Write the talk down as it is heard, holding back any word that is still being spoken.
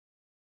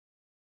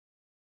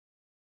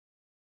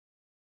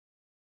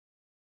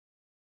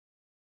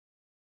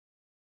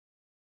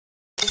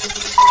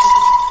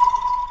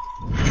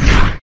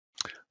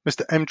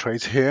Mr.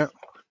 Xtrades here.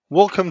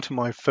 Welcome to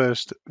my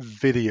first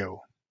video.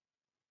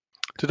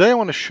 Today I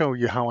want to show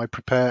you how I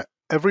prepare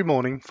every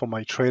morning for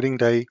my trading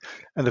day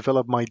and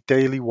develop my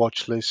daily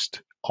watch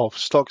list of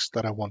stocks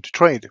that I want to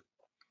trade.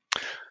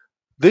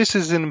 This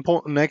is an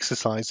important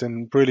exercise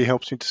and really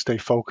helps me to stay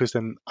focused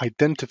and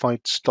identify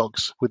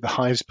stocks with the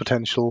highest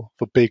potential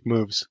for big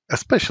moves,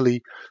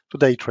 especially for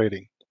day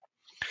trading.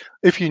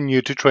 If you're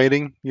new to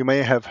trading, you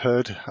may have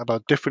heard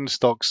about different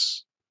stock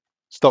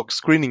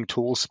screening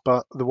tools,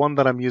 but the one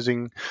that I'm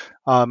using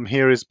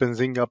here is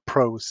Benzinga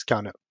Pro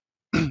Scanner.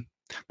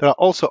 There are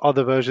also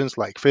other versions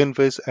like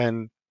Finviz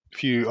and a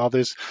few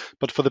others,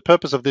 but for the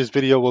purpose of this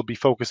video, we'll be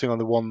focusing on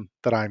the one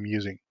that I'm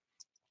using.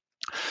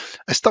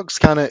 A stock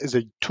scanner is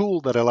a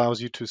tool that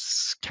allows you to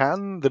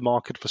scan the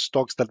market for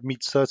stocks that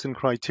meet certain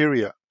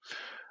criteria.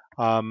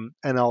 And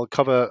I'll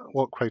cover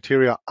what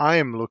criteria I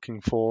am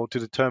looking for to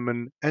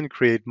determine and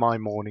create my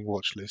morning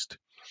watch list.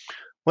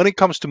 When it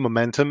comes to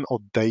momentum or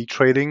day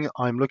trading,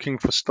 I'm looking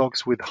for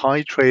stocks with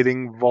high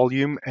trading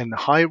volume and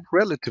high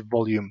relative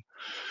volume.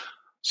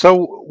 So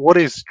what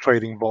is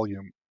trading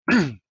volume?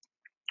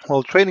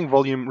 Well, trading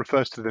volume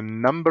refers to the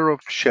number of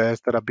shares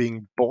that are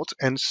being bought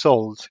and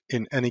sold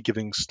in any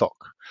given stock.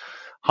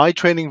 High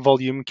trading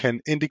volume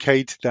can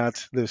indicate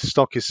that the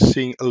stock is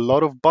seeing a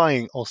lot of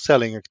buying or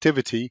selling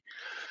activity,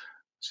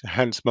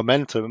 hence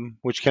momentum,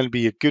 which can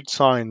be a good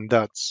sign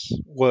that's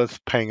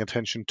worth paying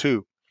attention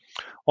to.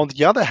 On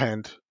the other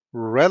hand,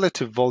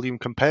 relative volume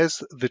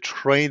compares the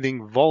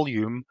trading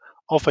volume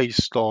of a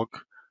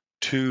stock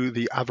to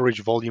the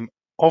average volume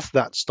of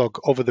that stock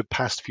over the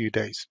past few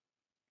days.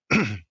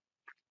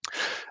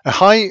 A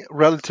high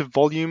relative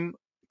volume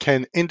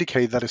can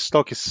indicate that a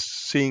stock is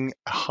seeing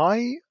a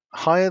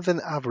higher than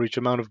average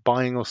amount of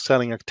buying or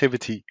selling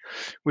activity,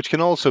 which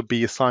can also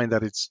be a sign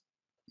that it's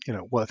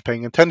worth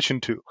paying attention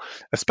to,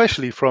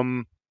 especially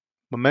from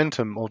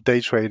momentum or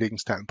day trading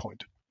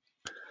standpoint.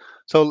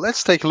 So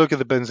let's take a look at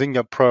the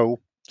Benzinga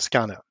Pro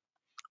Scanner.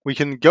 We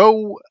can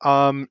go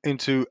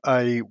into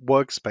a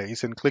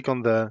workspace and click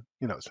on the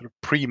sort of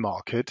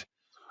pre-market.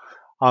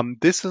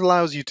 This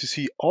allows you to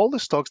see all the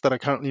stocks that are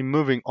currently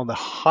moving on the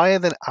higher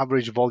than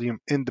average volume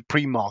in the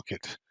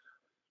pre-market.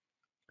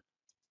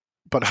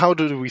 But how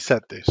do we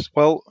set this?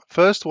 Well,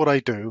 first what I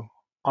do,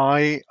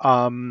 I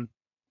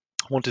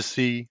want to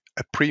see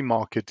a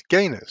pre-market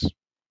gainers.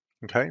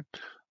 Okay,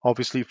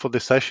 obviously for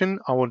this session,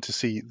 I want to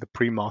see the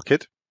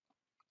pre-market.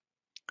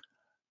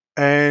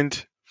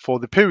 And for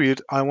the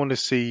period, I want to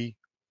see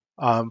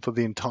for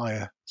the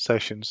entire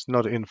sessions,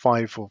 not in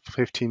 5 or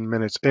 15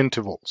 minutes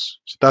intervals.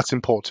 So that's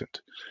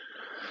important.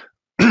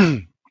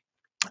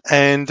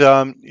 And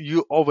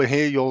you over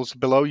here,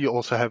 below, you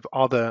also have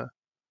other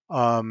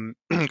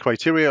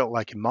criteria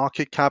like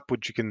market cap,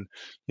 which you can,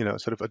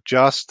 sort of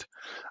adjust.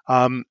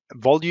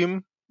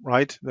 Volume,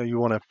 right? That you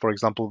want to, for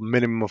example,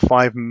 minimum of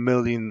 5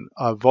 million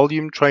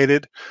volume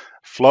traded.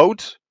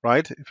 Float,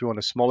 right? If you want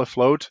a smaller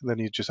float, then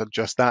you just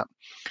adjust that,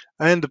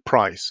 and the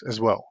price as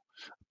well.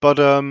 But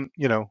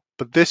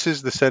but this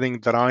is the setting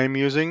that I am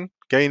using: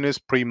 gainers,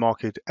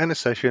 pre-market, and a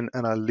session,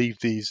 and I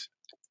leave these,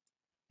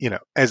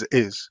 as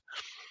is.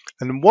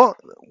 And what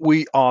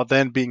we are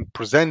then being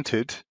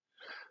presented,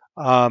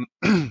 um,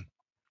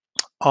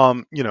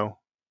 are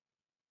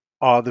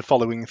the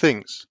following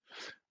things.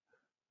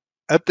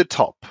 At the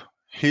top,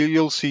 here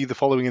you'll see the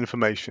following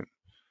information: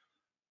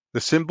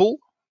 the symbol,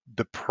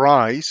 the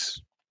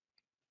price,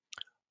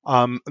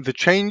 the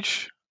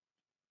change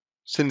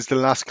since the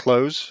last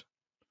close,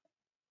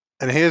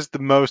 and here's the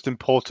most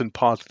important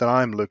part that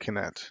I'm looking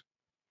at,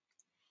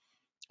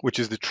 which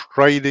is the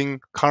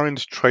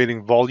current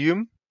trading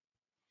volume.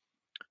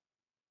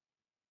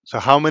 So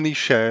how many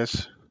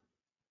shares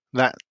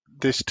that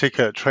this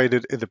ticker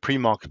traded in the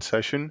pre-market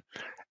session,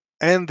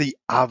 and the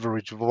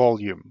average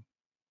volume,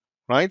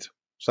 right?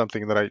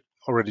 Something that I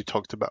already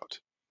talked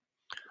about.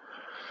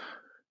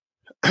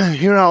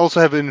 Here I also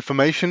have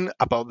information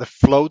about the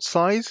float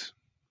size.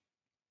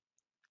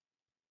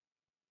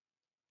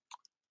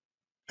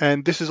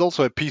 And this is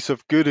also a piece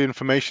of good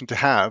information to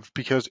have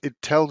because it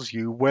tells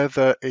you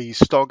whether a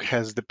stock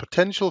has the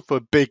potential for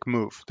a big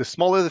move. The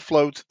smaller the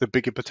float, the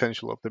bigger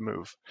potential of the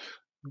move.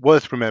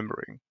 Worth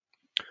remembering.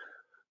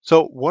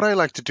 So what I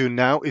like to do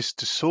now is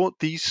to sort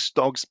these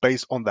stocks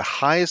based on the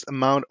highest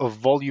amount of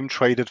volume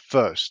traded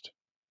first,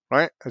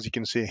 right? As you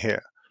can see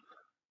here.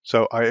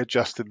 So I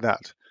adjusted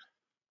that.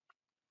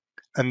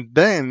 And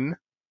then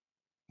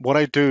what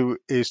I do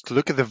is to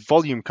look at the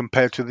volume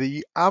compared to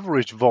the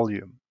average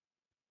volume,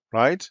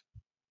 right?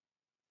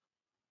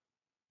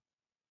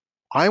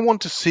 I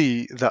want to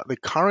see that the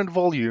current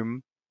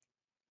volume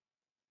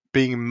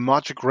being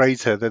much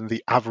greater than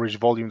the average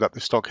volume that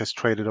the stock has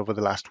traded over the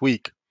last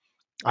week.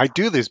 I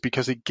do this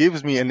because it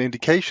gives me an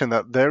indication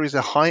that there is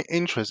a high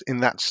interest in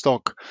that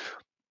stock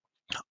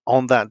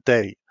on that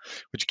day,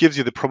 which gives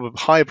you the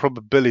high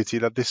probability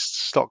that this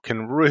stock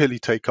can really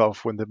take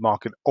off when the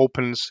market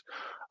opens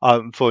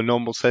for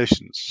normal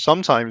sessions.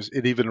 Sometimes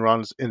it even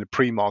runs in the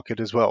pre-market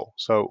as well.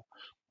 So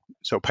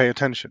pay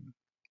attention.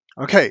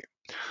 Okay,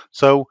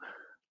 so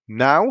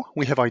Now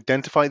we have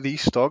identified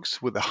these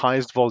stocks with the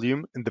highest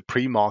volume in the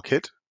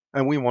pre-market,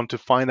 and we want to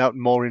find out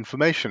more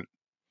information.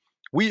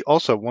 We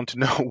also want to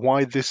know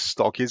why this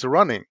stock is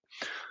running.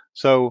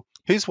 So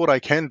here's what I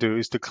can do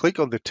is to click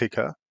on the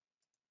ticker,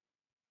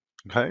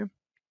 okay,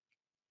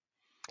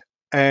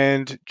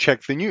 and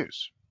check the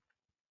news.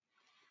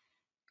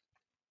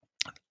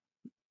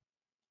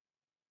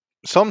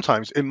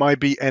 Sometimes it might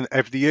be an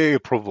FDA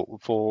approval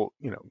for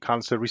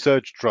cancer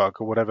research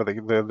drug or whatever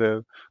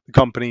the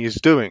company is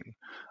doing,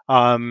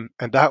 and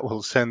that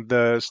will send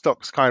the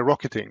stock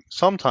skyrocketing.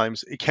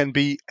 Sometimes it can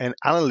be an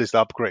analyst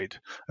upgrade,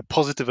 a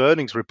positive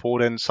earnings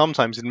report, and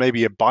sometimes it may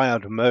be a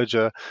buyout, a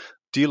merger,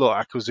 deal or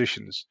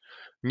acquisitions.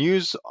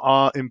 News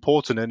are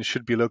important and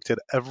should be looked at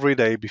every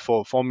day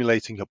before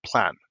formulating a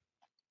plan.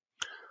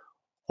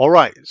 All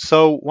right,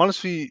 so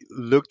once we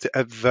looked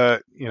at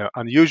the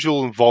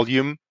unusual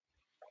volume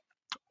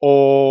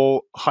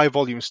or high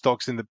volume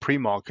stocks in the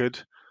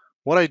pre-market,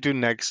 what I do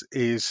next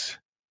is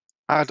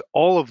add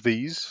all of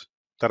these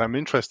that I'm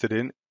interested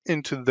in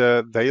into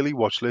the daily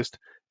watch list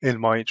in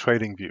my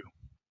trading view.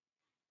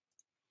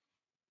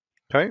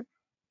 Okay,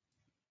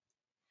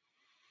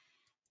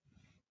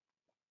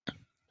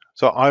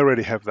 so I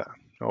already have that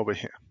over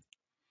here.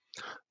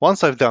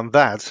 Once I've done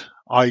that,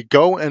 I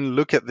go and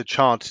look at the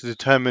chart to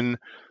determine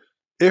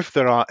if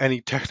there are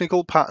any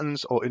technical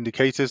patterns or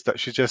indicators that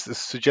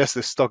suggest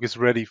the stock is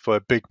ready for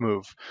a big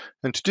move.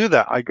 And to do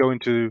that, I go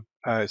into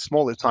a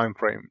smaller time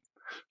frame.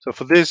 So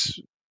for this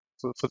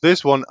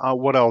one,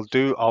 what I'll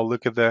do, I'll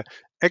look at the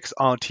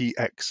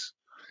XRTX.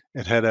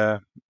 It had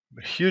a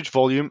huge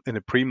volume in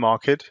the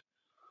pre-market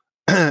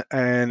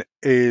and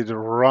it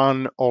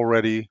run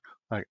already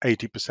like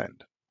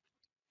 80%.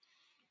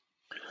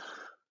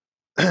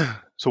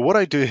 So what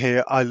I do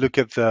here, I look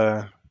at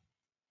the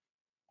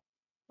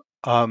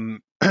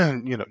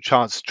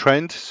charts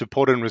trend,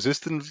 support and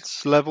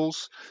resistance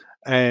levels,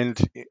 and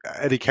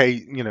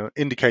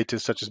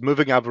indicators such as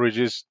moving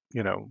averages,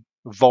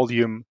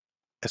 volume,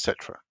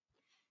 etc.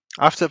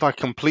 After I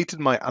completed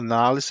my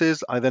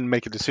analysis, I then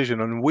make a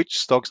decision on which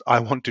stocks I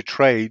want to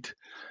trade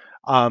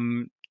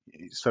um,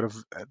 sort of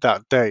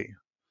that day.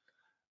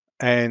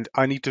 And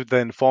I need to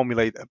then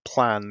formulate a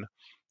plan,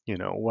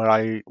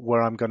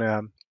 where I'm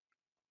gonna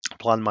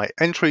plan my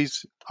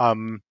entries,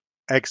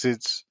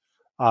 exits,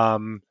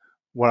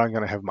 where I'm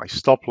gonna have my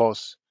stop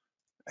loss,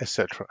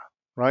 etc.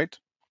 Right?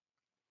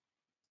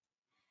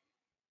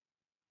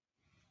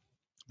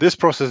 This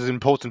process is an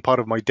important part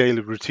of my daily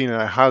routine, and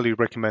I highly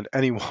recommend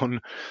anyone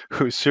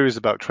who is serious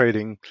about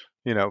trading,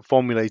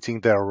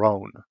 formulating their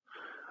own.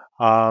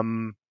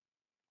 The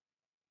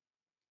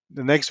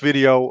next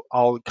video,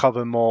 I'll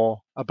cover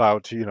more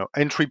about,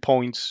 entry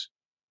points,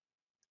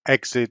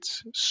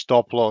 exits,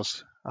 stop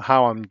loss,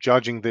 how I'm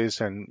judging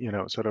this, and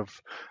sort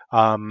of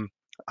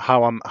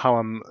how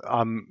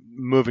I'm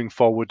moving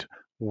forward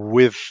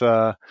with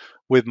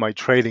my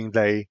trading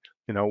day.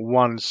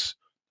 Once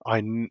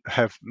I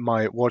have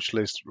my watch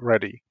list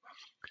ready.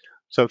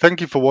 So thank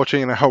you for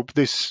watching, and I hope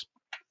this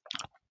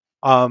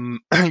you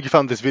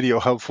found this video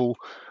helpful.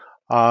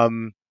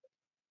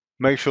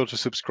 Make sure to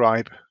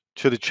subscribe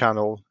to the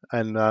channel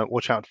and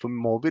watch out for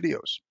more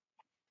videos.